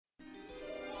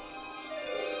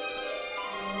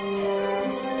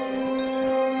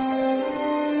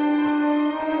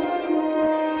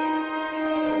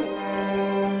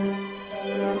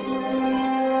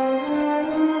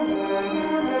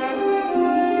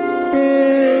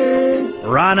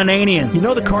Ron Ananian. You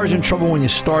know the car's in trouble when you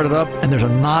start it up and there's a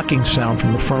knocking sound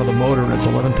from the front of the motor and it's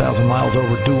 11,000 miles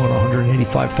overdue on a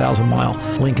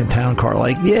 185,000-mile Lincoln Town Car.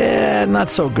 Like, yeah, not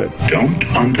so good. Don't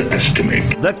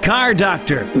underestimate. The Car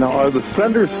Doctor. Now, are the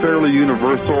senders fairly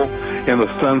universal in the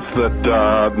sense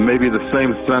that maybe the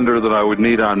same sender that I would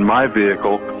need on my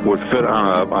vehicle would fit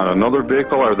on another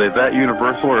vehicle? Are they that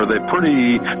universal, or are they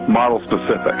pretty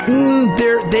model-specific?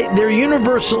 They're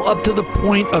universal up to the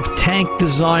point of tank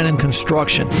design and construction.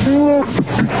 Wrap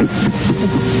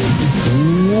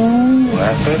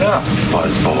it up,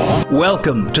 fuzzball.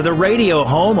 Welcome to the radio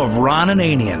home of Ron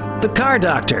Ananian, the Car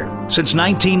Doctor. Since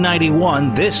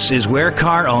 1991, this is where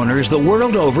car owners the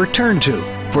world over turn to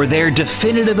for their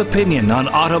definitive opinion on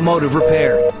automotive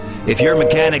repair. If your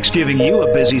mechanic's giving you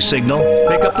a busy signal,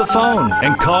 pick up the phone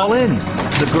and call in.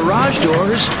 The garage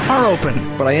doors are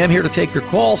open. But I am here to take your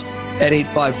calls at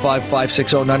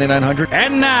 855-560-9900.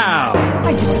 And now,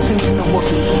 I just assumed it's a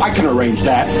Wookiee. I can arrange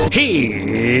that.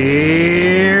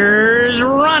 here's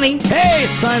Ronnie. Hey,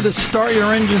 it's time to start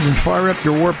your engines and fire up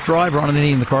your warp drive. Ron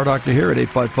Ananian, the Car Doctor, here at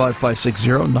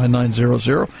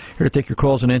 855-560-9900. Here to take your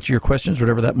calls and answer your questions,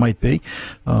 whatever that might be.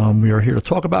 We are here to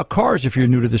talk about cars if you're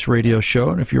new to this radio show.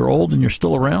 And if you're old and you're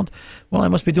still around, well, I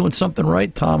must be doing something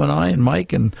right. Tom and I and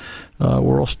Mike, and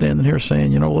we're all standing here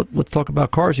saying, you know, let's talk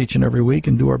about cars each and every week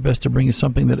and do our best to bring you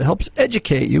something that helps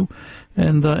educate you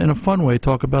and in a fun way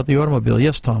talk about the automobile.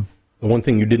 Yes, Tom? The one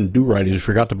thing you didn't do right is you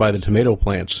forgot to buy the tomato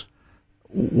plants.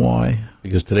 Why?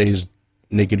 Because today's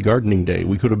Naked Gardening Day.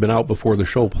 We could have been out before the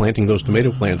show planting those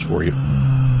tomato plants for you.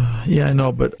 Yeah, I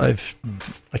know, but I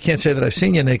can't say that I've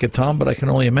seen you naked, Tom, but I can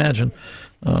only imagine.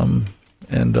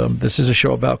 This is a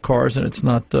show about cars, and it's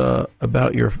not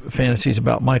about your fantasies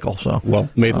about Michael. So, well,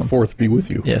 may the 4th be with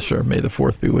you. Yes, sir. May the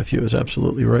 4th be with you is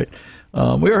absolutely right. We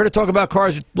are here to talk about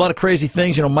cars, a lot of crazy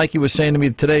things. You know, Mikey was saying to me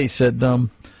today, he said,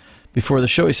 before the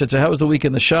show, he said, so how was the week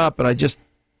in the shop? And I just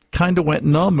kind of went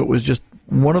numb. It was just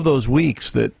one of those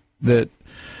weeks that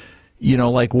you know,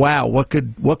 like, wow, what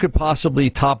could possibly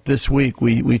top this week?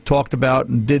 We talked about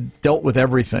and dealt with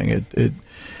everything.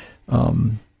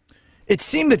 It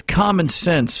seemed that common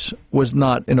sense was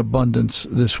not in abundance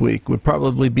this week, would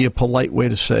probably be a polite way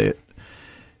to say it,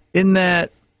 in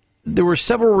that there were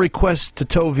several requests to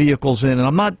tow vehicles in,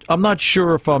 and I'm not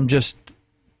sure if I'm just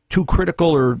too critical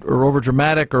or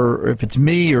overdramatic or if it's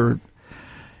me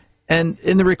and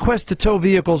in the request to tow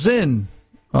vehicles in,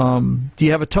 do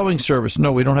you have a towing service?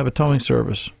 No, we don't have a towing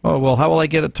service. Oh, well, how will I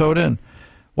get it towed in?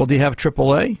 Well, do you have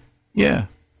AAA? Yeah.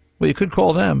 Well, you could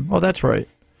call them. Oh, that's right.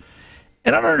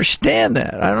 And I don't understand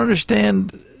that. I don't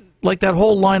understand, like, that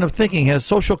whole line of thinking. Has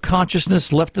social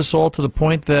consciousness left us all to the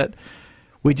point that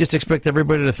we just expect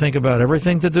everybody to think about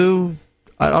everything to do?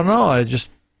 I don't know. I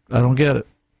don't get it.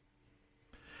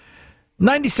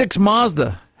 96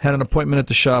 Mazda had an appointment at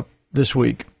the shop this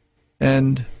week.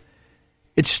 And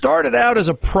it started out as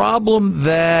a problem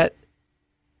that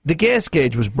the gas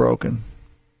gauge was broken.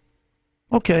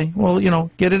 Okay, well, you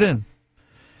know, get it in.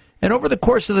 And over the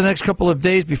course of the next couple of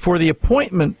days before the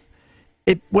appointment,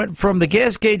 it went from the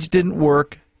gas gauge didn't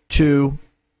work to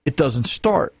it doesn't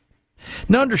start.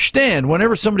 Now, understand,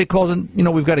 whenever somebody calls in, you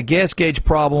know, we've got a gas gauge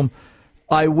problem,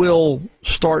 I will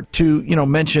start to, you know,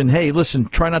 mention, hey, listen,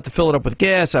 try not to fill it up with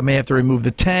gas. I may have to remove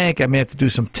the tank. I may have to do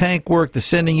some tank work, the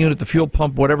sending unit, the fuel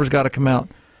pump, whatever's got to come out.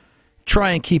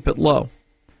 Try and keep it low.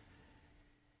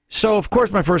 So, of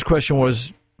course, my first question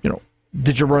was, you know,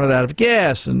 did you run it out of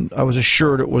gas? And I was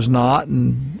assured it was not,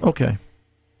 and okay.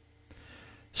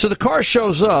 So the car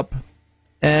shows up,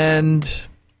 and,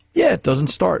 yeah, it doesn't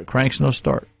start. It cranks no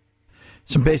start.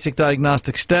 Some basic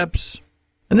diagnostic steps,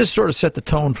 and this sort of set the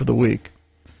tone for the week.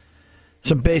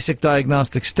 Some basic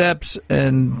diagnostic steps,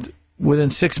 and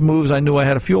within 6 moves, I knew I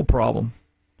had a fuel problem.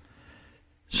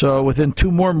 So within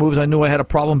 2 more moves, I knew I had a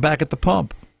problem back at the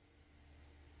pump.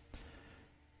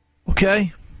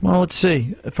 Okay, well, let's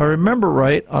see. If I remember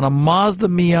right, on a Mazda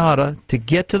Miata, to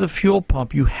get to the fuel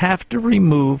pump, you have to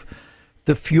remove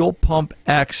the fuel pump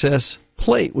access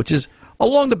plate, which is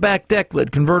along the back deck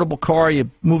lid. Convertible car, you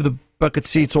move the bucket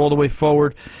seats all the way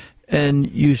forward,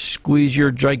 and you squeeze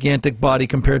your gigantic body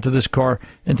compared to this car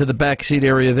into the back seat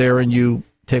area there, and you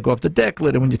take off the deck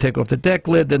lid. And when you take off the deck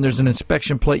lid, then there's an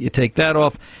inspection plate. You take that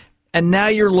off, and now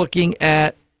you're looking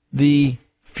at the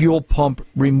fuel pump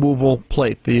removal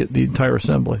plate, the entire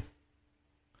assembly.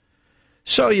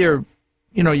 So you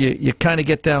kind of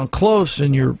get down close,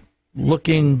 and you're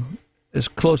looking as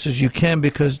close as you can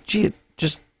because, gee,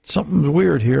 something's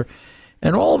weird here.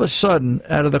 And all of a sudden,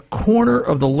 out of the corner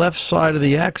of the left side of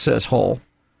the access hole,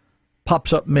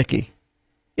 pops up Mickey.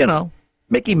 You know,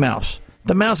 Mickey Mouse.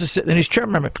 The mouse is sitting, and he's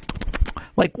chirping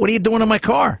Like, what are you doing in my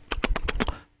car?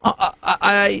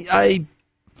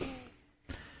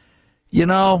 You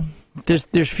know,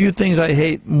 there's few things I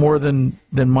hate more than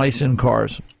mice in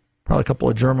cars. Probably a couple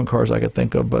of German cars I could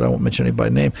think of, but I won't mention any by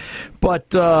name.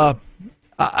 But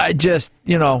I just,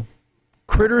 you know,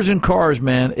 critters in cars,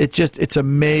 man, it's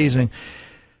amazing.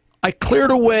 I cleared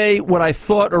away what I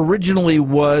thought originally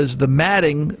was the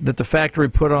matting that the factory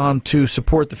put on to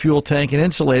support the fuel tank and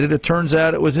insulate it. It turns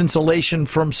out it was insulation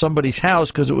from somebody's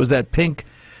house because it was that pink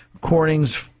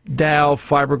Corning's Dow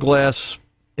fiberglass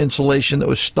insulation that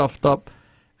was stuffed up.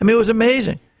 I mean, it was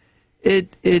amazing.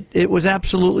 It was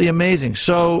absolutely amazing.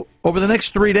 So over the next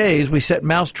 3 days, we set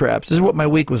mouse traps. This is what my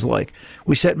week was like.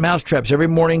 We set mouse traps. Every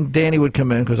morning, Danny would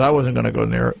come in because I wasn't going to go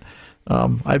near it.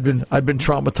 I'd been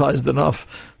traumatized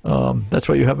enough. That's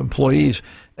why you have employees.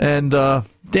 And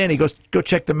Danny, go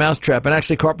check the mouse trap. And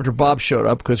actually, Carpenter Bob showed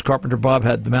up because Carpenter Bob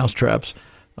had the mouse traps.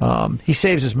 He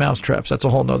saves his mouse traps. That's a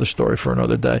whole other story for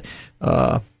another day.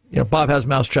 You know, Bob has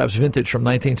mouse traps vintage from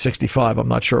 1965. I'm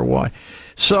not sure why.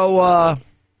 So,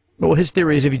 well, his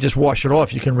theory is if you just wash it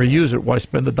off, you can reuse it. Why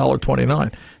spend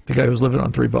 $1.29? The guy who's living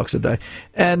on $3 a day.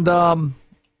 And,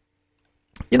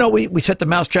 you know, we set the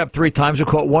mouse trap 3 times. We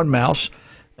caught 1 mouse.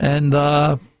 And,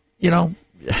 you know,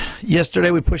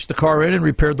 yesterday we pushed the car in and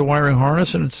repaired the wiring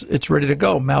harness, and it's ready to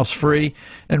go, mouse-free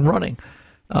and running.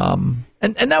 And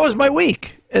that was my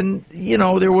week. And, you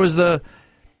know, there was the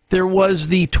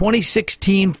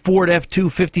 2016 Ford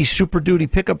F-250 Super Duty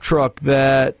pickup truck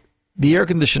that the air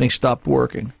conditioning stopped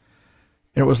working.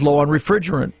 And it was low on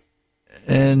refrigerant.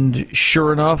 And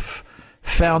sure enough,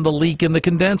 found a leak in the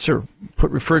condenser.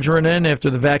 Put refrigerant in after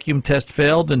the vacuum test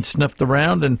failed and sniffed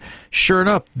around. And sure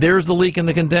enough, there's the leak in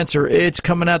the condenser. It's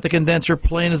coming out the condenser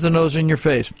plain as the nose in your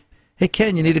face. Hey,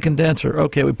 Ken, you need a condenser.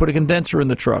 Okay, we put a condenser in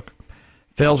the truck.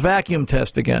 Fails vacuum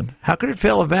test again. How could it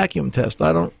fail a vacuum test?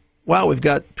 Wow, we've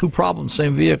got 2 problems,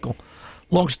 same vehicle.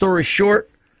 Long story short,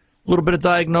 a little bit of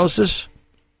diagnosis.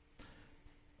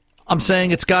 I'm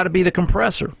saying it's got to be the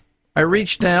compressor. I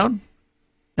reached down,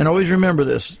 and always remember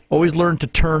this. Always learn to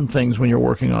turn things when you're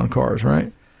working on cars,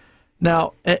 right?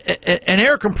 Now, an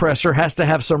air compressor has to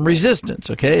have some resistance,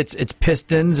 okay? It's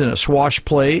pistons and a swash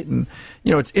plate, and,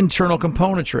 you know, it's internal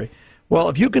componentry. Well,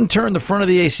 if you can turn the front of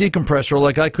the AC compressor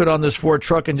like I could on this Ford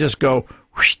truck and just go,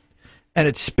 whoosh, and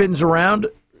it spins around,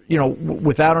 you know,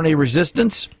 without any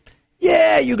resistance,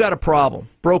 yeah, you got a problem.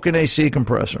 Broken AC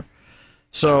compressor.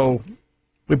 So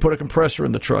we put a compressor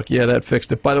in the truck. Yeah, that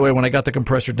fixed it. By the way, when I got the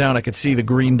compressor down, I could see the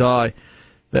green dye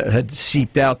that had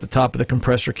seeped out the top of the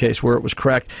compressor case where it was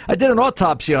cracked. I did an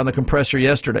autopsy on the compressor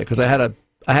yesterday because I had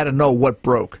to know what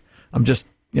broke. I'm just,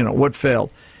 you know, what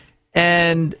failed.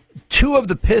 And 2 of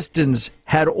the pistons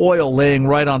had oil laying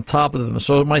right on top of them.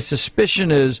 So my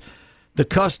suspicion is the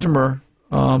customer,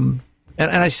 and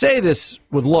I say this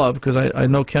with love because I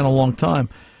know Ken a long time,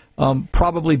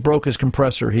 probably broke his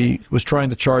compressor. He was trying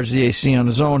to charge the AC on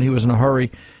his own. He was in a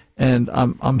hurry, and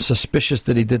I'm suspicious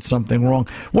that he did something wrong.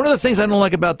 One of the things I don't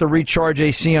like about the recharge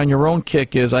AC on your own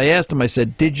kick is I asked him, I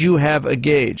said, did you have a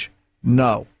gauge?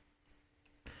 No.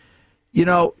 You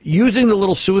know, using the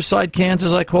little suicide cans,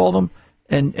 as I call them,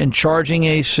 and charging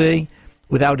AC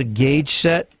without a gauge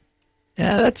set,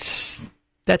 yeah, that's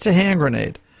a hand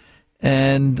grenade.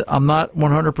 And I'm not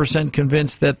 100%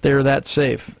 convinced that they're that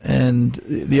safe. And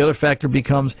the other factor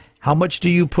becomes, how much do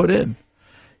you put in?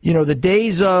 You know, the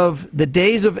days of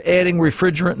adding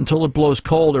refrigerant until it blows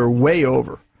cold are way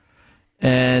over.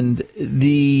 And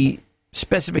the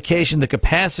specification, the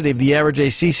capacity of the average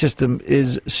AC system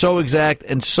is so exact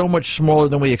and so much smaller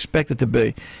than we expect it to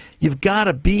be. You've got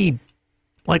to be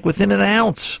like within an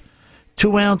ounce,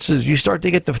 2 ounces. You start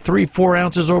to get to 3-4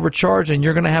 ounces overcharged, and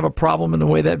you're going to have a problem in the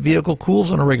way that vehicle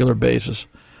cools on a regular basis.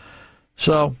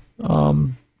 So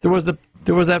there was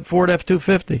that Ford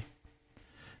F-250. There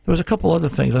was a couple other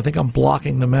things. I think I'm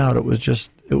blocking them out. It was just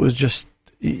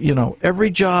you know,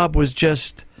 every job was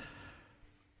just.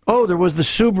 Oh, there was the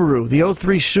Subaru, the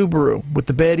 03 Subaru with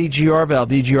the bad EGR valve.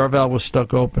 The EGR valve was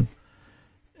stuck open.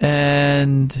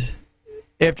 And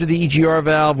after the EGR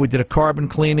valve, we did a carbon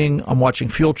cleaning. I'm watching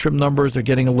fuel trim numbers. They're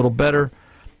getting a little better.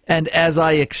 And as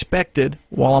I expected,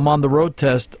 while I'm on the road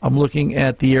test, I'm looking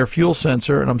at the air fuel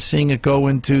sensor, and I'm seeing it go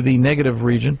into the negative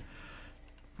region.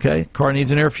 Okay, car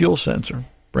needs an air fuel sensor.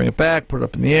 Bring it back, put it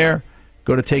up in the air,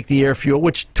 go to take the air fuel,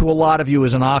 which to a lot of you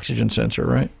is an oxygen sensor,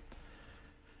 right?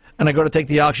 And I go to take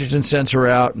the oxygen sensor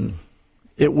out, and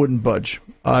it wouldn't budge.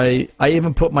 I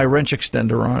even put my wrench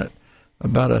extender on it,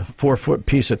 about a 4-foot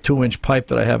piece of 2-inch pipe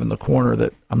that I have in the corner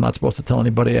that I'm not supposed to tell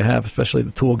anybody I have, especially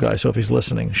the tool guy. So if he's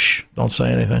listening, shh, don't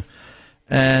say anything.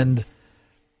 And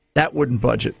that wouldn't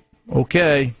budge it.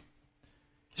 Okay.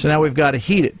 So now we've got to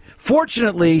heat it.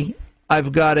 Fortunately,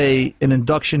 I've got an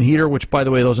induction heater, which, by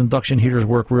the way, those induction heaters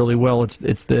work really well. It's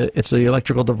the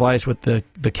electrical device with the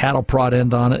cattle prod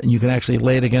end on it, and you can actually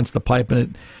lay it against the pipe,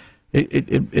 and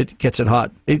it gets it hot.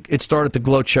 It started to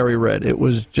glow cherry red. It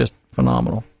was just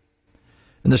phenomenal.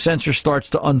 And the sensor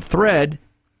starts to unthread,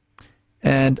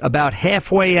 and about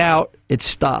halfway out, it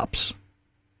stops.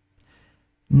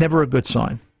 Never a good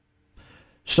sign.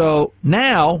 So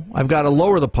now I've got to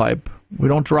lower the pipe. We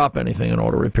don't drop anything in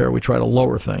auto repair. We try to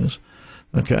lower things.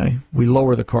 Okay, we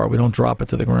lower the car. We don't drop it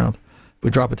to the ground. If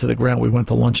we drop it to the ground, we went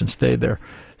to lunch and stayed there.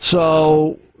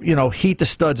 So, heat the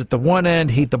studs at the one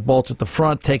end, heat the bolts at the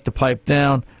front, take the pipe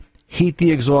down, heat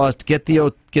the exhaust, get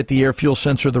the air fuel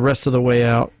sensor the rest of the way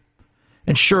out.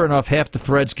 And sure enough, half the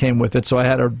threads came with it, so I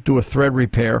had to do a thread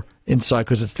repair inside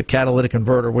because it's the catalytic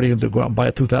converter. What are you going to do, go out and buy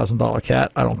a $2,000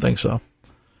 cat? I don't think so.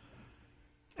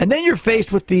 And then you're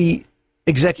faced with the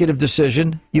executive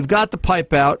decision. You've got the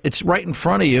pipe out. It's right in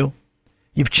front of you.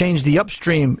 You've changed the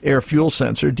upstream air fuel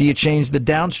sensor. Do you change the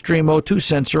downstream O2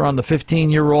 sensor on the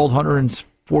 15-year-old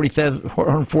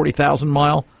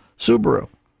 140,000-mile Subaru?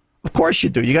 Of course you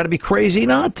do. You got to be crazy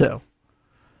not to.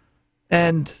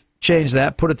 And change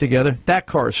that, put it together. That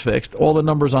car is fixed. All the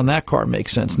numbers on that car make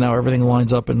sense. Now everything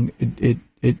lines up and it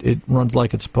runs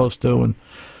like it's supposed to, and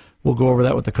we'll go over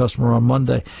that with the customer on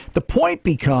Monday. The point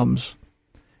becomes,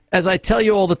 as I tell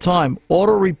you all the time,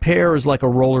 auto repair is like a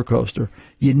roller coaster.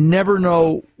 You never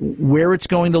know where it's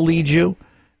going to lead you,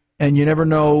 and you never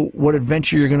know what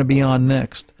adventure you're going to be on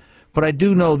next. But I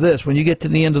do know this. When you get to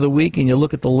the end of the week and you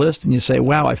look at the list and you say,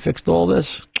 wow, I fixed all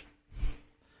this,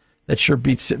 that sure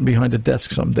beats sitting behind a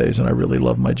desk some days, and I really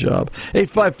love my job.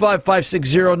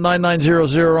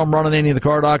 855-560-9900. I'm Ron Ananian, the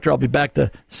Car Doctor. I'll be back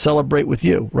to celebrate with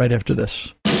you right after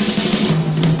this.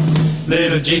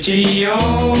 Little GTO,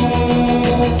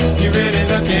 you really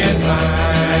looking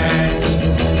fine.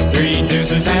 3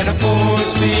 deuces and a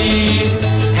 4-speed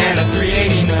and a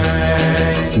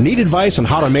 389. Need advice on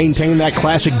how to maintain that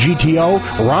classic GTO?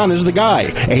 Ron is the guy.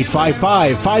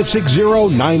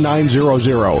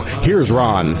 855-560-9900. Here's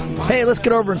Ron. Hey, let's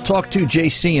get over and talk to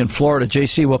JC in Florida.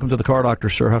 JC, welcome to the Car Doctor,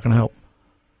 sir. How can I help?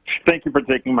 Thank you for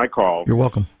taking my call. You're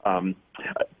welcome.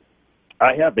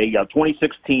 I have a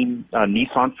 2016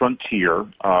 Nissan Frontier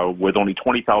with only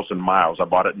 20,000 miles. I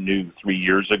bought it new 3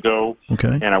 years ago.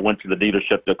 Okay. And I went to the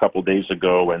dealership a couple of days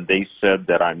ago, and they said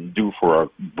that I'm due for a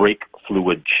brake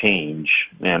fluid change.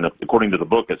 And according to the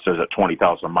book, it says at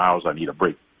 20,000 miles I need a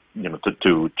brake,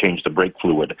 to change the brake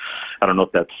fluid. I don't know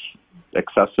if that's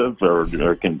excessive, or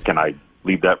can I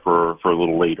leave that for a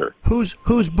little later? Whose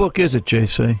book is it,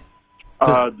 JC?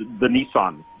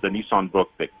 The Nissan book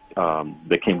that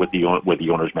came with the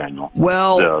owner's manual.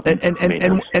 Well,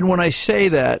 and when I say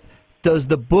that, does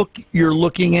the book you're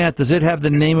looking at, does it have the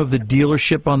name of the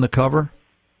dealership on the cover?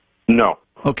 No.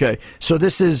 Okay, so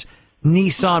this is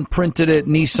Nissan printed it,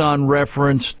 Nissan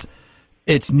referenced.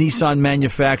 It's Nissan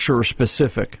manufacturer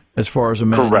specific as far as a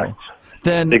manual. Correct.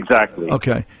 Then exactly.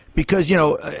 Okay. Because,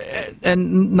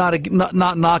 and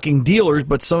not knocking dealers,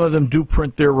 but some of them do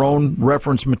print their own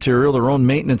reference material, their own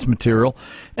maintenance material.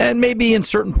 And maybe in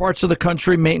certain parts of the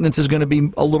country, maintenance is going to be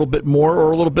a little bit more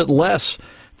or a little bit less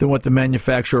than what the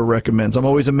manufacturer recommends. I'm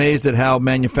always amazed at how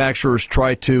manufacturers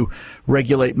try to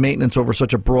regulate maintenance over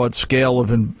such a broad scale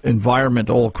of environment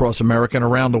all across America and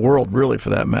around the world, really,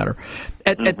 for that matter.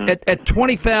 At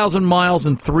 20,000 miles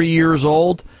and 3 years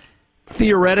old,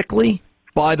 theoretically,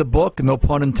 by the book, no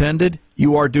pun intended,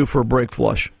 you are due for a brake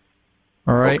flush.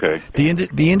 All right? Okay.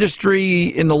 The industry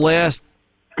in the last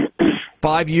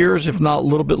 5 years, if not a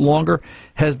little bit longer,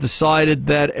 has decided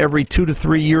that every 2 to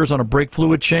 3 years on a brake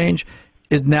fluid change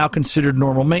is now considered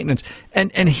normal maintenance.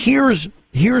 And here's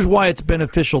why it's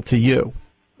beneficial to you.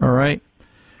 All right?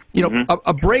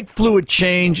 A brake fluid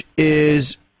change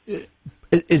is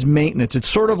maintenance. It's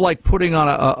sort of like putting on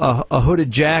a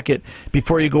hooded jacket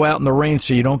before you go out in the rain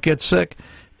so you don't get sick.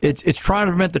 It's trying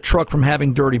to prevent the truck from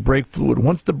having dirty brake fluid.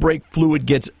 Once the brake fluid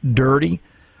gets dirty,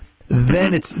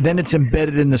 then it's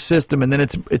embedded in the system, and then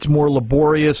it's more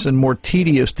laborious and more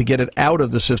tedious to get it out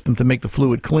of the system to make the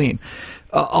fluid clean.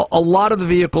 A lot of the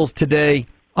vehicles today,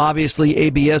 obviously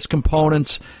ABS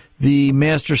components. The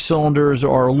master cylinders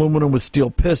are aluminum with steel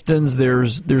pistons.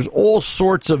 There's all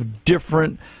sorts of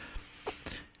different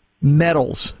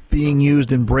metals being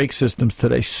used in brake systems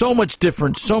today. So much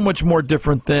different, so much more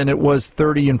different than it was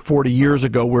 30 and 40 years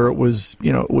ago, where it was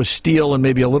steel and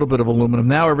maybe a little bit of aluminum.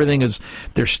 Now everything is,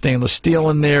 there's stainless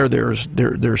steel in there,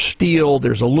 there's steel,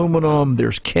 there's aluminum,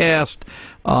 there's cast,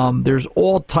 there's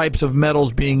all types of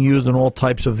metals being used in all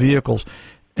types of vehicles.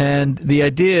 And the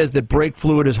idea is that brake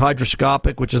fluid is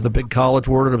hydroscopic, which is the big college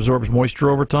word. It absorbs moisture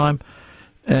over time.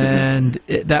 And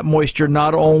that moisture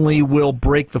not only will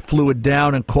break the fluid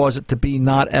down and cause it to be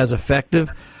not as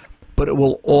effective, but it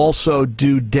will also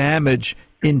do damage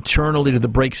internally to the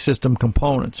brake system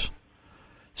components.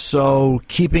 So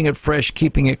keeping it fresh,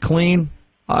 keeping it clean,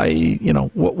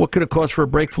 what could it cost for a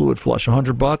brake fluid flush?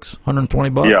 $100,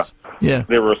 $120? Yeah.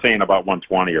 They were saying about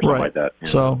 120 or something like that. Yeah.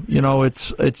 So,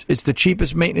 it's the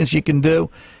cheapest maintenance you can do,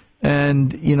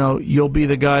 and, you'll be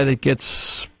the guy that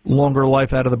gets longer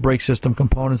life out of the brake system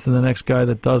components than the next guy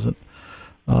that doesn't.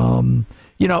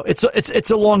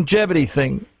 It's a longevity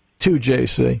thing too,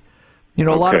 JC. A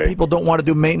lot of people don't want to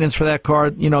do maintenance for that car.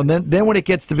 Then when it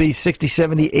gets to be 60,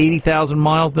 70, 80,000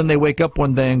 miles, then they wake up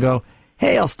one day and go,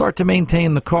 hey, I'll start to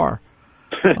maintain the car.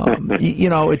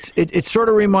 It sort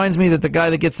of reminds me that the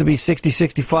guy that gets to be 60,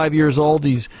 65 years old,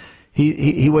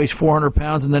 he weighs 400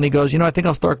 pounds, and then he goes, I think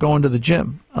I'll start going to the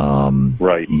gym.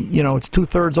 Right. It's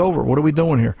 2/3 over. What are we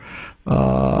doing here?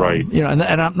 Right.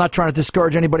 And I'm not trying to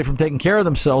discourage anybody from taking care of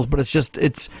themselves, but it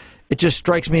just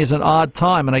strikes me as an odd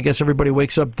time, and I guess everybody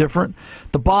wakes up different.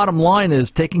 The bottom line is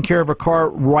taking care of a car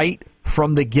right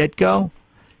from the get-go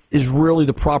is really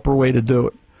the proper way to do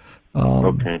it.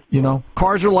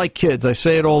 Cars are like kids. I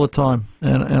say it all the time,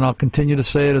 and I'll continue to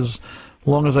say it as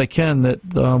long as I can, that,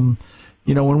 when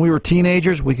we were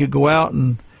teenagers, we could go out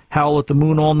and howl at the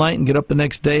moon all night and get up the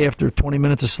next day after 20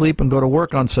 minutes of sleep and go to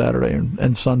work on Saturday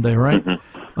and Sunday, right?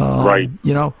 Right.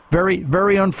 Very,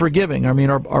 very unforgiving. I mean,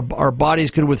 our bodies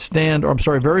could withstand,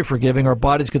 very forgiving. Our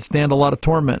bodies could stand a lot of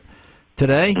torment.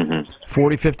 Today,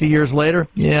 40, 50 years later,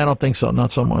 I don't think so.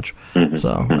 Not so much.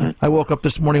 So I woke up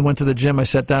this morning, went to the gym. I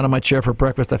sat down in my chair for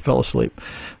breakfast. I fell asleep.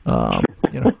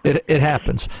 It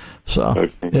happens. So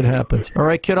it happens. All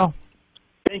right, kiddo?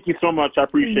 Thank you so much. I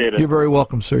appreciate it. You're very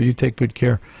welcome, sir. You take good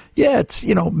care. Yeah, it's,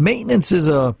 maintenance is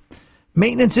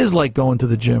like going to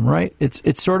the gym, right?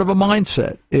 It's sort of a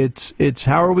mindset. It's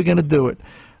how are we going to do it?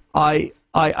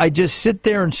 I just sit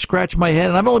there and scratch my head,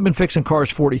 and I've only been fixing cars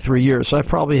 43 years, so I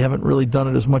probably haven't really done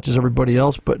it as much as everybody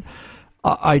else, but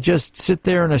I just sit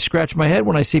there and I scratch my head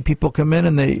when I see people come in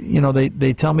and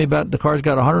they tell me about the car's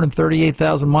got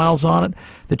 138,000 miles on it,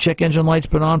 the check engine light's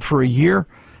been on for a year,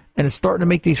 and it's starting to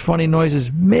make these funny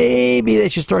noises. Maybe they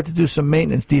should start to do some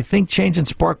maintenance. Do you think changing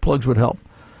spark plugs would help?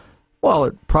 Well,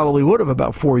 it probably would have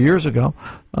about 4 years ago.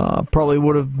 Probably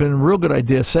would have been a real good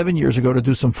idea 7 years ago to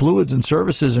do some fluids and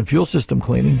services and fuel system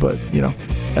cleaning. But,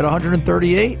 at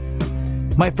 138,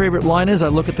 my favorite line is I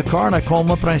look at the car and I call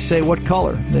them up and I say, what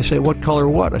color? And they say, what color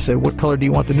what? I say, what color do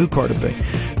you want the new car to be?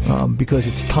 Because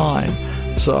it's time.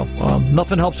 So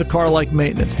nothing helps a car like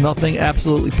maintenance. Nothing,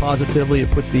 absolutely positively.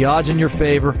 It puts the odds in your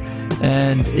favor,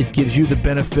 and it gives you the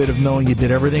benefit of knowing you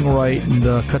did everything right, and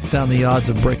cuts down the odds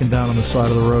of breaking down on the side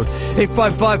of the road.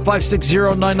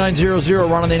 855-560-9900.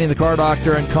 Ron Ananian, the Car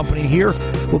Doctor, and company here.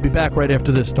 We'll be back right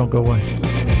after this. Don't go away.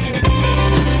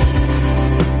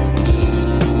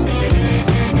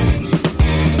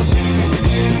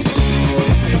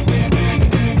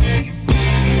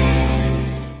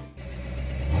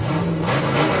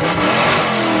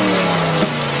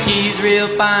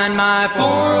 Real fine, my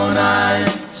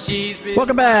 409.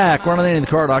 Welcome back. Ron Ananian, the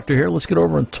Car Doctor here. Let's get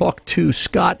over and talk to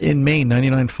Scott in Maine,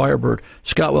 99 Firebird.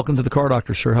 Scott, welcome to the Car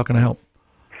Doctor, sir. How can I help?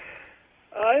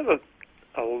 I have a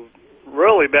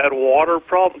really bad water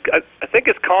problem. I think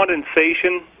it's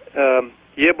condensation.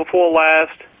 Year before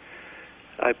last,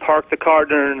 I parked the car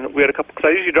we had a couple, because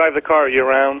I usually drive the car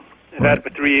year-round. I've had it for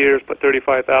 3 years, put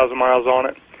 35,000 miles on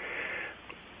it.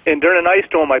 And during an ice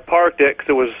storm, I parked it because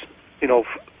it was,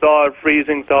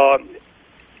 freezing thaw,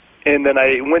 and then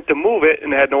I went to move it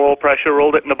and had no oil pressure,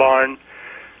 rolled it in the barn,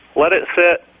 let it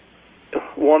sit,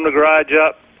 warmed the garage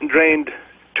up, and drained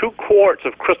 2 quarts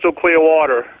of crystal clear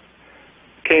water,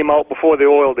 came out before the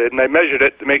oil did, and I measured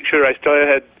it to make sure I still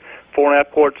had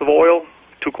 4.5 quarts of oil,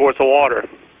 2 quarts of water.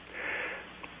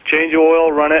 Change the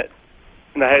oil, run it,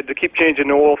 and I had to keep changing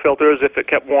the oil filters if it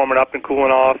kept warming up and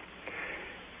cooling off.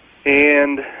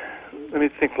 And let me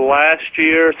think, last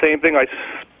year, same thing. I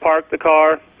parked the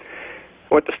car,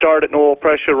 went to start it, no oil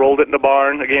pressure, rolled it in the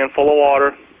barn, again, full of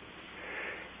water.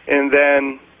 And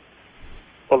then,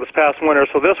 this past winter,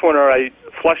 this winter, I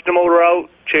flushed the motor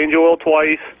out, changed the oil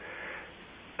twice,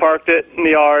 parked it in the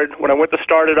yard. When I went to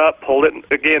start it up, pulled it,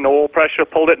 again, no oil pressure,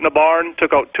 pulled it in the barn,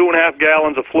 took out 2.5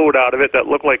 gallons of fluid out of it that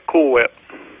looked like Cool Whip.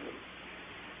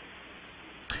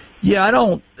 Yeah, I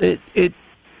don't, it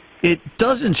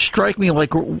doesn't strike me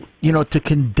like, to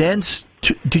condense.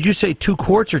 Did you say 2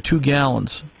 quarts or 2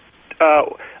 gallons?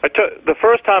 The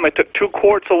first time I took 2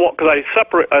 quarts of water because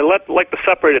I like to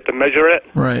separate it to measure it.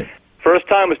 Right. First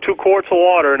time was 2 quarts of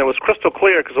water, and it was crystal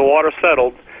clear because the water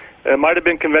settled. It might have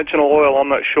been conventional oil, I'm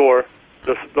not sure.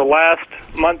 The last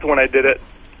month when I did it,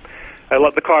 I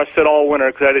let the car sit all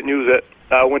winter because I didn't use it.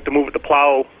 I went to move it to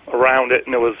plow around it,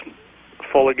 and it was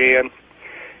full again.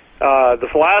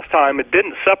 This last time, it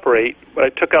didn't separate, but I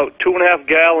took out 2.5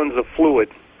 gallons of fluid,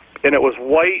 and it was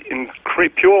white and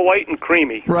pure white and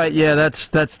creamy. Right, yeah,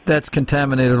 that's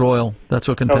contaminated oil. That's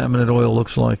what contaminated oil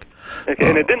looks like. Okay,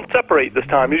 and it didn't separate this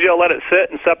time. Usually I'll let it sit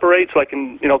and separate so I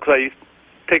can, because I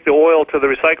take the oil to the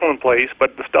recycling place,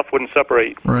 but the stuff wouldn't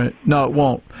separate. Right. No, it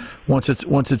won't. Once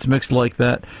it's mixed like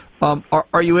that.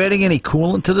 Are you adding any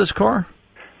coolant to this car?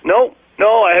 No,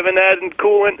 I haven't added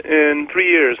coolant in 3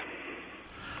 years.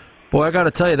 Boy, I got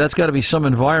to tell you, that's got to be some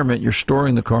environment you're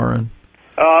storing the car in.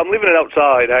 I'm leaving it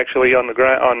outside, actually,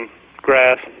 on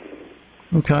grass.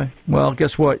 Okay. Well,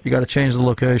 guess what? You got to change the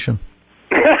location.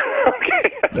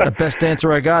 Okay. The best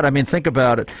answer I got. I mean, think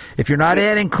about it. If you're not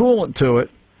adding coolant to it,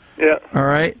 yeah. All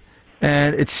right,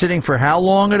 and it's sitting for how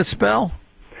long at a spell?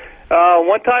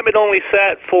 One time it only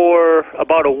sat for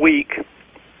about a week,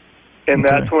 and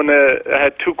Okay. that's when it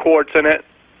had 2 quarts in it,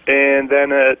 and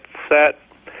then it sat.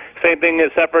 Same thing.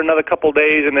 It sat for another couple of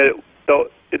days, and it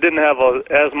didn't have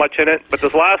as much in it. But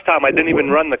this last time, I didn't even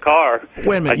run the car.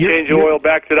 Wait a minute. I changed the oil,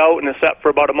 backed it out, and it sat for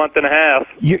about a month and a half.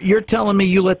 You're telling me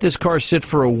you let this car sit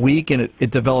for a week and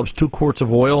it develops 2 quarts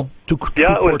of oil? Two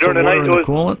Yeah, it was quarts of during the water night. in the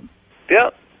coolant? Yeah.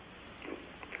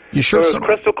 You sure? It was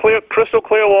crystal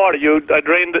clear water. I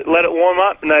drained it, let it warm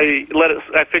up, and I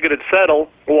figured it'd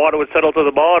settle. The water would settle to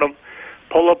the bottom.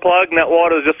 Pull the plug, and that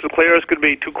water was just as clear as could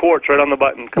be. 2 quarts right on the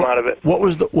button come out of it. What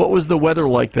was the weather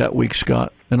like that week,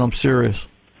 Scott? And I'm serious.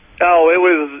 Oh,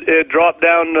 it dropped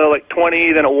down to like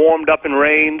 20, then it warmed up and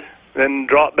rained, then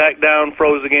dropped back down,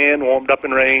 froze again, warmed up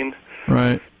and rained.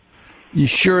 Right. You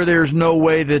sure there's no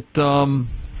way that the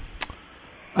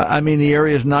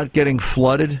area is not getting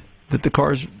flooded that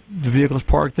the vehicle's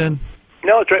parked in?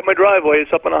 No, it's right in my driveway.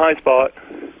 It's up in a high spot.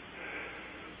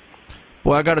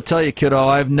 Boy, I got to tell you, kiddo,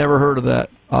 I've never heard of that.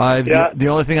 The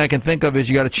only thing I can think of is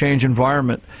you got to change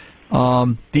environment.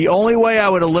 The only way I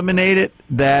would eliminate it,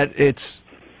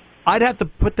 I'd have to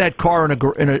put that car in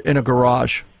a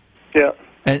garage. Yeah.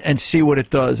 And see what it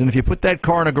does. And if you put that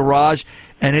car in a garage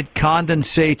and it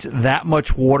condensates that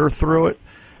much water through it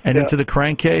and into the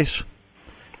crankcase,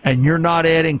 and you're not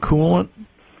adding coolant,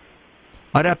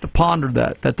 I'd have to ponder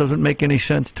that. That doesn't make any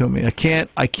sense to me. I can't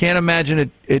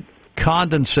imagine it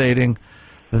condensating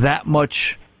that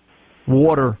much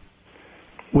water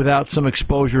without some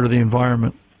exposure to the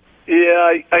environment.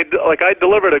 Yeah, I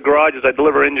deliver to garages. I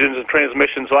deliver engines and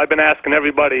transmissions. So I've been asking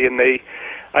everybody, and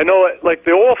I know like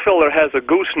the oil filler has a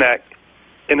gooseneck,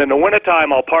 and in the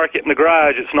wintertime I'll park it in the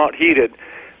garage. It's not heated,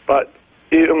 but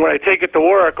even when I take it to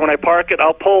work, when I park it,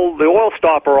 I'll pull the oil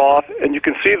stopper off, and you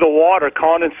can see the water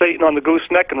condensating on the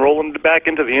gooseneck and rolling back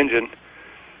into the engine.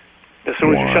 As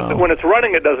soon as you shut when it's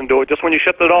running, it doesn't do it. Just when you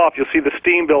shut it off, you'll see the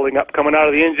steam building up coming out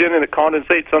of the engine, and it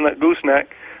condensates on that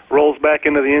gooseneck, rolls back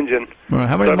into the engine. Right.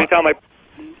 How many? So every time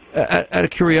out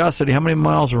of curiosity, how many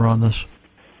miles are on this?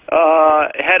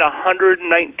 It had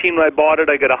 119 when I bought it.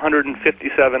 I got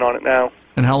 157 on it now.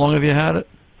 And how long have you had it?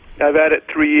 I've had it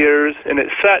 3 years, and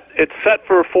it's set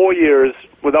for 4 years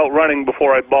without running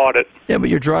before I bought it. Yeah, but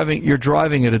you're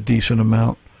driving at a decent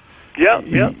amount. Yeah.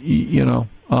 You know.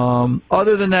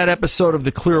 Other than that episode of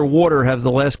the clear water, have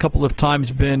the last couple of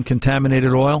times been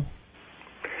contaminated oil?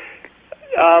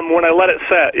 When I let it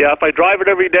set, yeah. If I drive it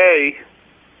every day,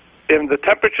 if the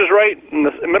temperature's right, in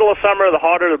the middle of summer, the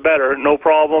hotter the better, no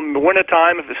problem. In the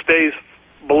wintertime, if it stays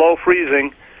below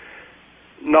freezing,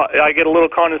 I get a little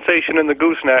condensation in the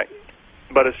gooseneck.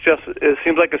 But it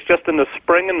seems like it's just in the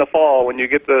spring and the fall when you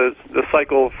get the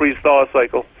cycle, freeze-thaw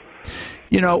cycle.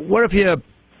 You know, what if you...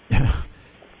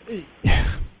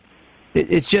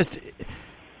 It's just...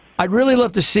 I'd really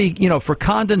love to see, for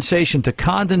condensation, to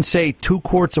condensate 2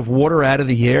 quarts of water out of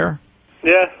the air.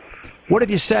 Yeah. What if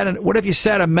you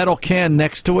sat a metal can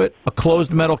next to it, a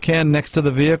closed metal can next to the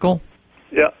vehicle?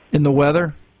 Yeah. In the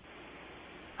weather?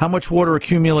 How much water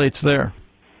accumulates there?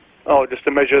 Oh, just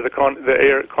to measure the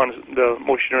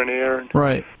moisture in the air.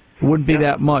 Right. It wouldn't be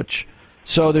that much.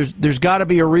 So there's got to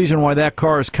be a reason why that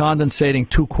car is condensating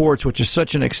 2 quarts, which is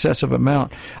such an excessive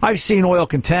amount. I've seen oil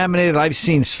contaminated. I've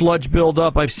seen sludge build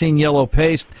up. I've seen yellow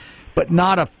paste, but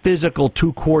not a physical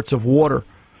 2 quarts of water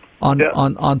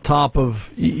on top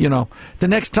of, The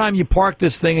next time you park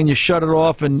this thing and you shut it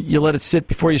off and you let it sit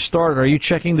before you start it, are you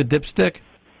checking the dipstick?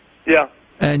 Yeah.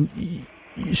 And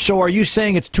so are you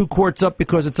saying it's 2 quarts up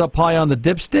because it's up high on the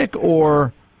dipstick,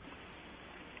 or...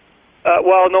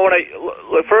 Well, no.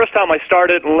 The first time I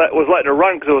started and was letting it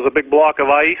run because it was a big block of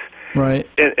ice, Right.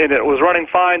 And it was running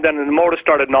fine. Then the motor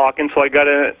started knocking, so I got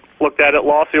in it, looked at it,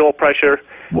 lost the oil pressure.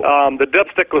 The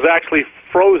dipstick was actually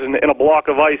frozen in a block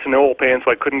of ice in the oil pan,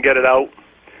 so I couldn't get it out.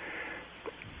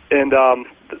 And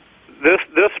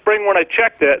this spring when I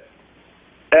checked it,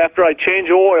 after I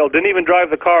changed oil, didn't even drive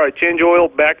the car. I changed oil,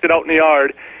 backed it out in the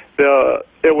yard.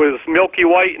 It was milky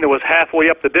white, and it was halfway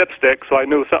up the dipstick, so I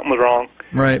knew something was wrong.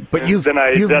 Right, but that's when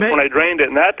I drained it,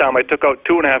 and that time I took out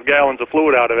 2.5 gallons of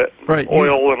fluid out of it. Right,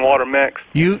 oil and water mixed.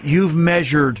 You've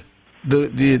measured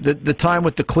the time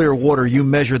with the clear water. You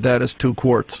measured that as 2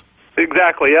 quarts.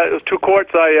 Exactly. Yeah, it was 2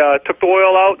 quarts. I took the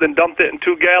oil out, then dumped it in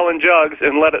 2-gallon jugs,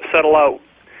 and let it settle out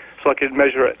so I could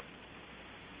measure it.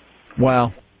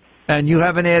 Wow. And you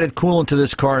haven't added coolant to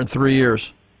this car in 3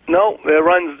 years? No, it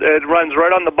runs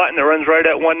right on the button. It runs right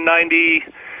at 190,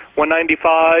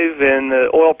 195, and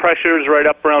the oil pressure is right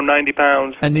up around 90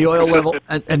 pounds. And the oil level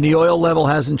and the oil level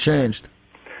hasn't changed.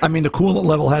 I mean, the coolant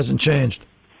level hasn't changed.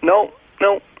 No.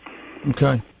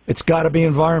 Okay, it's got to be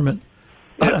environment.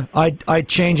 Yeah. I'd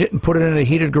change it and put it in a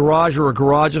heated garage or a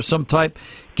garage of some type.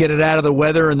 Get it out of the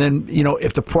weather, and then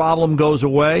if the problem goes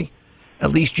away,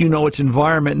 at least it's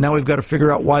environment. Now we've got to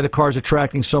figure out why the car's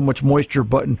attracting so much moisture.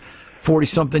 But in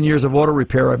 40-something years of auto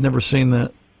repair, I've never seen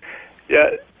that. Yeah,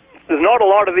 there's not a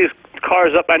lot of these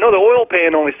cars up. I know the oil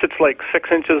pan only sits like 6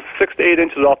 to 8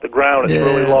 inches off the ground. It's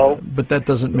really low. But that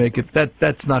doesn't make it.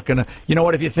 That's not going to. You know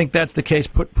what? If you think that's the case,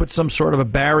 put some sort of a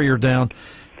barrier down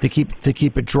to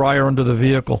keep it drier under the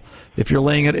vehicle. If you're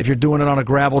doing it on a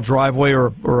gravel driveway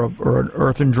or an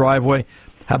earthen driveway,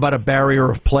 how about a barrier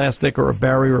of plastic or a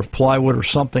barrier of plywood or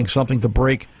something to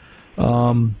break,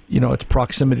 its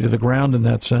proximity to the ground in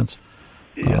that sense.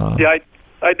 Yeah,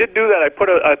 I did do that. I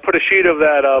put a sheet of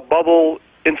that bubble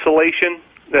insulation,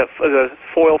 the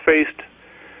foil faced,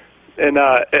 and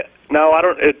now I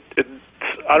don't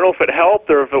know if it helped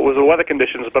or if it was the weather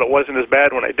conditions, but it wasn't as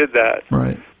bad when I did that.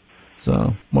 Right.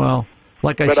 So, well,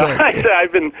 like I said,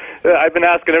 I've been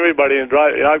asking everybody and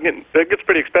it gets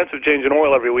pretty expensive changing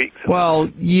oil every week. So. Well,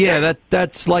 yeah,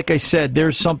 that's like I said.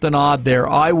 There's something odd there.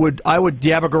 Do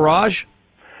you have a garage?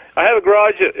 I have a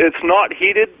garage. It's not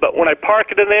heated, but when I park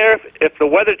it in there, if the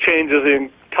weather changes, the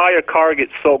entire car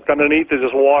gets soaked. Underneath there's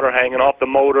just water hanging off the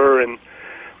motor, and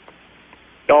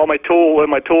all my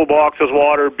toolbox is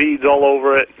water, beads all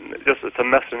over it. It's a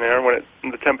mess in there when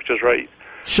the temperature's right.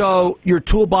 So your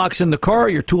toolbox in the car or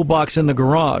your toolbox in the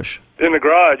garage? In the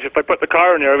garage. If I put the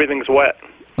car in there, everything's wet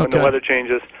when the weather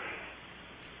changes.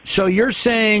 So you're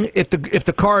saying if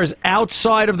the car is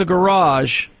outside of the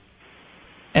garage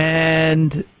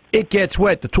and it gets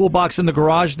wet, the toolbox in the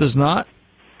garage does not?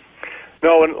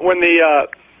 No,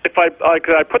 if I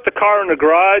put the car in the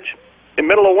garage, in the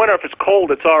middle of winter, if it's cold,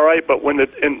 it's all right. But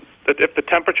if the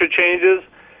temperature changes,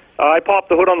 I pop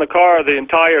the hood on the car, the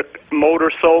entire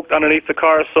motor soaked, underneath the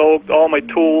car soaked, all my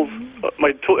tools,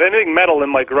 anything metal in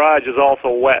my garage is also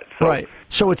wet. So right.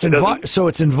 So it's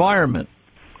environment.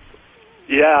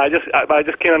 Yeah, I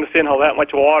just can't understand how that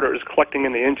much water is collecting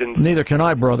in the engine. Neither can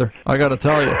I, brother. I got to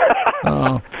tell you.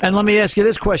 And let me ask you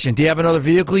this question: do you have another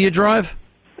vehicle you drive?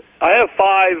 I have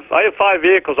five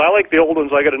vehicles. I like the old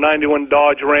ones. I got a '91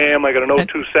 Dodge Ram. I got an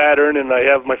 '02 Saturn, and I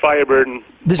have my Firebird and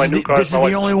my new car. This is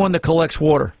the only one that collects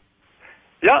water.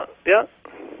 Yeah.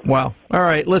 Wow. All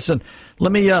right. Listen,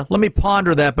 let me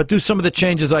ponder that, but do some of the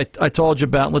changes I told you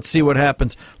about. And let's see what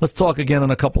happens. Let's talk again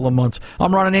in a couple of months.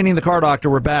 I'm Ron Ananian, the Car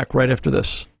Doctor. We're back right after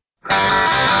this.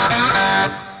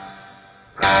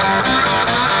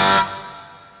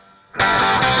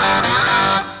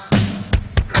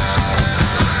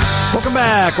 Welcome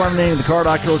back. Ron Ananian, the Car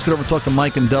Doctor. Let's get over and talk to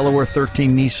Mike in Delaware,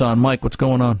 13 Nissan. Mike, what's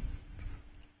going on?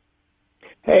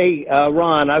 Hey,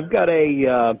 Ron, I've got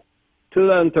a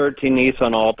 2013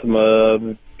 Nissan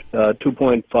Altima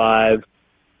 2.5.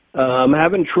 I'm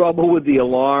having trouble with the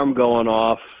alarm going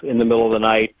off in the middle of the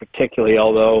night, particularly,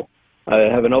 although I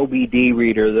have an OBD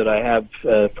reader that I have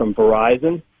from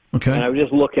Verizon. Okay. And I was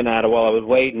just looking at it while I was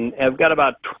waiting. I've got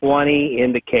about 20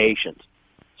 indications.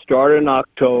 Started in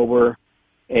October,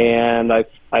 and I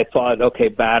thought, okay,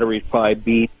 battery's probably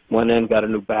beat. Went in, got a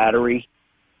new battery.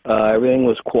 Everything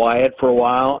was quiet for a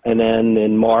while, and then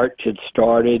in March it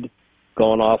started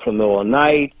going off in the middle of the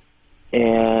night.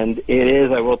 And it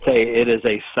is, I will tell you, it is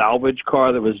a salvage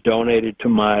car that was donated to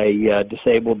my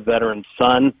disabled veteran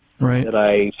son that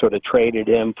I sort of traded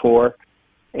him for.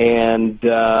 And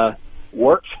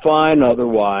works fine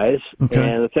otherwise. Okay.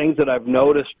 And the things that I've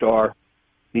noticed are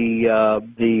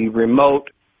the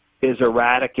remote is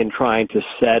erratic in trying to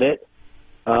set it.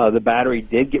 The battery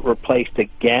did get replaced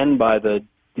again by the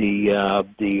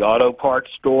auto parts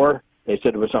store. They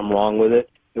said there was something wrong with it.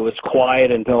 It was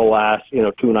quiet until last,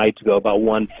 2 nights ago, about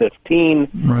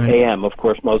 1:15 a.m. Of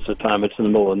course, most of the time it's in the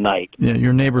middle of the night. Yeah,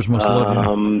 your neighbors must love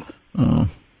you.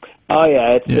 Oh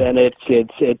yeah, and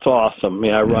it's awesome.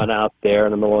 I run out there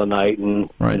in the middle of the night, and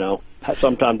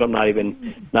sometimes I'm not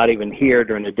even here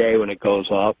during the day when it goes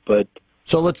off. But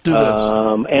so let's do this.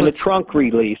 And the trunk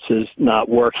release is not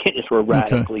working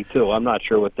erratically too. I'm not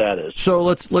sure what that is. So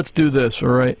let's do this. All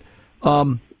right.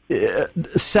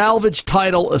 Salvage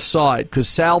title aside, because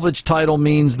salvage title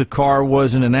means the car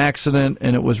was in an accident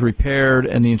and it was repaired,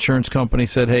 and the insurance company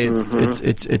said, "Hey,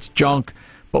 it's junk,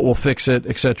 but we'll fix it,"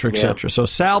 et cetera, et cetera. So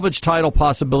salvage title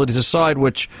possibilities aside,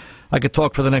 which I could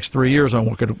talk for the next 3 years on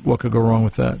what could go wrong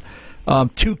with that.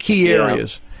 2 key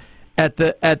areas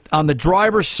on the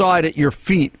driver's side at your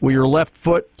feet, where your left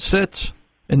foot sits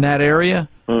in that area.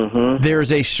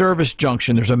 There's a service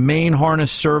junction. There's a main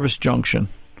harness service junction.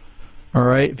 All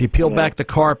right. If you peel back the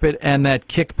carpet and that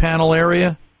kick panel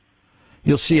area,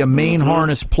 you'll see a main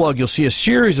harness plug. You'll see a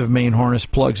series of main harness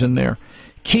plugs in there.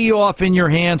 Key off in your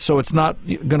hand so it's not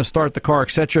going to start the car,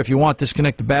 etc. If you want,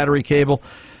 disconnect the battery cable.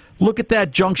 Look at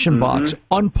that junction box.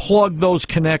 Unplug those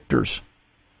connectors.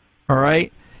 All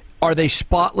right. Are they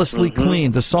spotlessly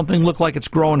clean? Does something look like it's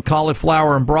growing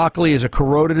cauliflower and broccoli? Is it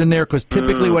corroded in there? Because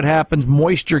typically what happens,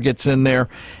 moisture gets in there,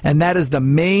 and that is the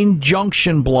main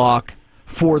junction block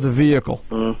for the vehicle.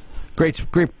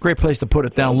 Great place to put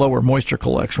it, down low where moisture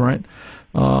collects, right?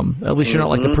 At least you're not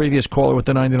like the previous caller with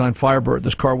the 99 Firebird.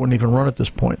 This car wouldn't even run at this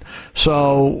point.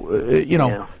 So,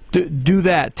 do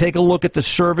that. Take a look at the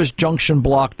service junction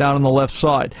block down on the left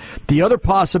side. The other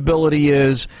possibility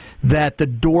is that the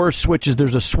door switches,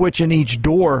 there's a switch in each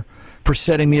door for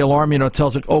setting the alarm, it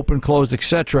tells it open, close,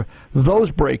 etc. Those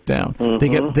break down.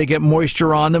 They get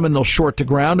moisture on them, and they'll short to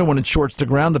ground, and when it shorts to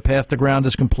ground, the path to ground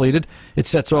is completed. It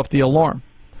sets off the alarm.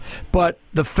 But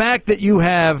the fact that you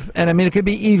have, and I mean, it could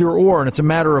be either or, and it's a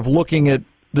matter of looking at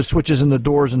the switches in the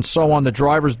doors and so on. The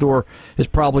driver's door is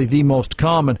probably the most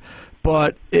common.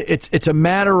 But it's a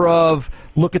matter of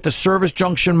look at the service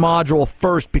junction module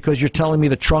first, because you're telling me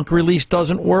the trunk release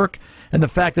doesn't work. And the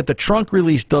fact that the trunk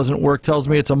release doesn't work tells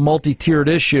me it's a multi-tiered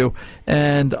issue,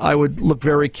 and I would look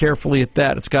very carefully at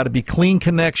that. It's got to be clean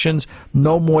connections,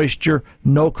 no moisture,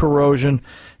 no corrosion.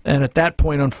 And at that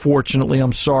point, unfortunately,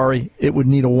 I'm sorry, it would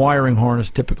need a wiring harness.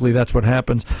 Typically, that's what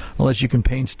happens, unless you can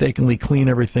painstakingly clean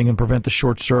everything and prevent the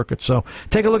short circuit. So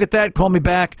take a look at that. Call me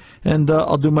back, and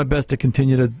I'll do my best to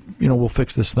continue to, we'll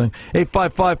fix this thing.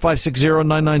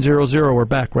 855-560-9900. We're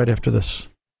back right after this.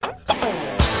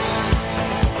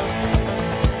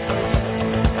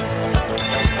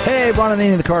 Hey, Ron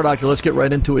Ananian, the Car Doctor. Let's get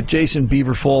right into it. Jason,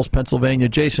 Beaver Falls, Pennsylvania.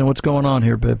 Jason, what's going on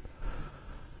here, babe?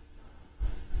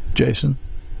 Jason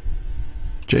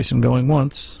going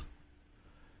once.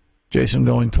 Jason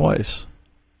going twice.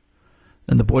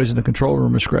 And the boys in the control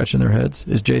room are scratching their heads.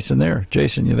 Is Jason there?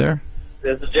 Jason, you there?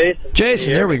 This is Jason.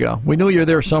 Jason, there we go. We knew you were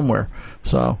there somewhere.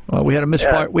 So we had a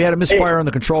misfire. We had a misfire in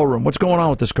the control room. What's going on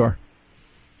with this car?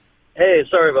 Hey,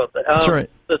 sorry about that. That's all right.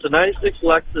 So it's a 96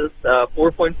 Lexus,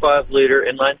 4.5 liter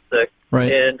inline six, right.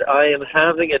 And I am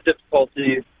having a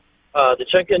difficulty. The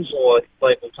check engine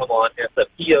light will come on. It's a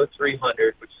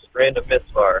PO300, which is a random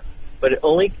misfire, but it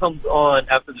only comes on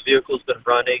after the vehicle's been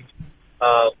running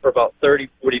for about 30,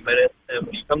 40 minutes, and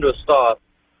when you come to a stop,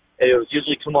 it will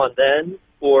usually come on then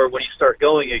or when you start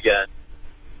going again.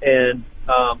 And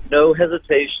no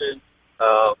hesitation.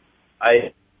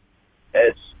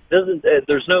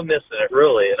 There's no miss in it,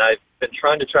 really, and I've been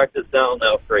trying to track this down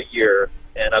now for a year,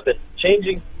 and I've been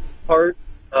changing parts.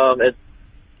 It's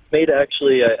made I've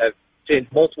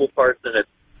changed multiple parts, and it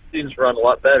seems to run a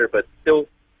lot better, but still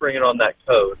bringing on that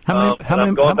code.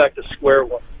 I'm going back to square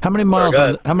one. How many miles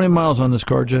on this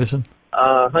car, Jason?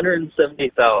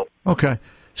 170,000. Okay.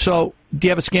 So, do you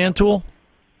have a scan tool?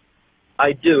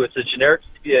 I do. It's a generic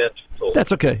scan tool.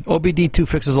 That's okay. OBD2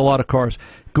 fixes a lot of cars.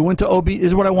 Go into This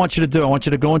is what I want you to do. I want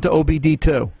you to go into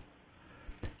OBD2.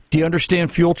 Do you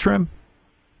understand fuel trim?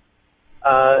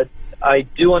 I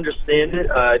do understand it.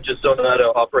 I just don't know how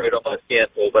to operate on my scan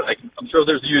tool, but I'm sure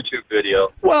there's a YouTube video.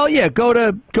 Well, yeah, go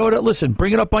to listen,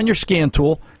 bring it up on your scan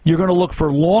tool. You're going to look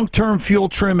for long-term fuel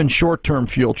trim and short-term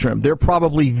fuel trim. They're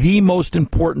probably the most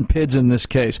important PIDs in this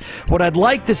case. What I'd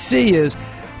like to see is,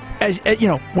 as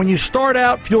when you start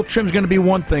out, fuel trim is going to be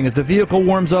one thing. As the vehicle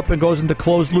warms up and goes into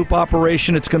closed-loop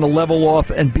operation, it's going to level off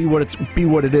and be what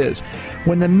it is.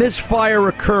 When the misfire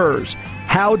occurs,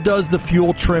 How does the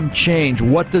fuel trim change?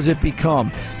 What does it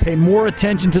become? Pay more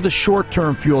attention to the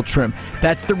short-term fuel trim.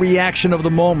 That's the reaction of the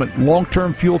moment.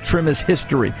 Long-term fuel trim is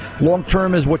history.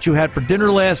 Long-term is what you had for dinner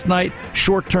last night.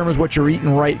 Short-term is what you're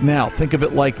eating right now. Think of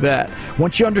it like that.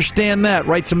 Once you understand that,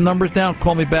 write some numbers down,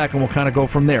 call me back, and we'll kind of go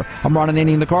from there. I'm Ron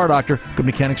Ananian, the Car Doctor. Good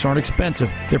mechanics aren't expensive.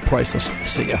 They're priceless.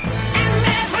 See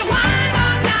ya.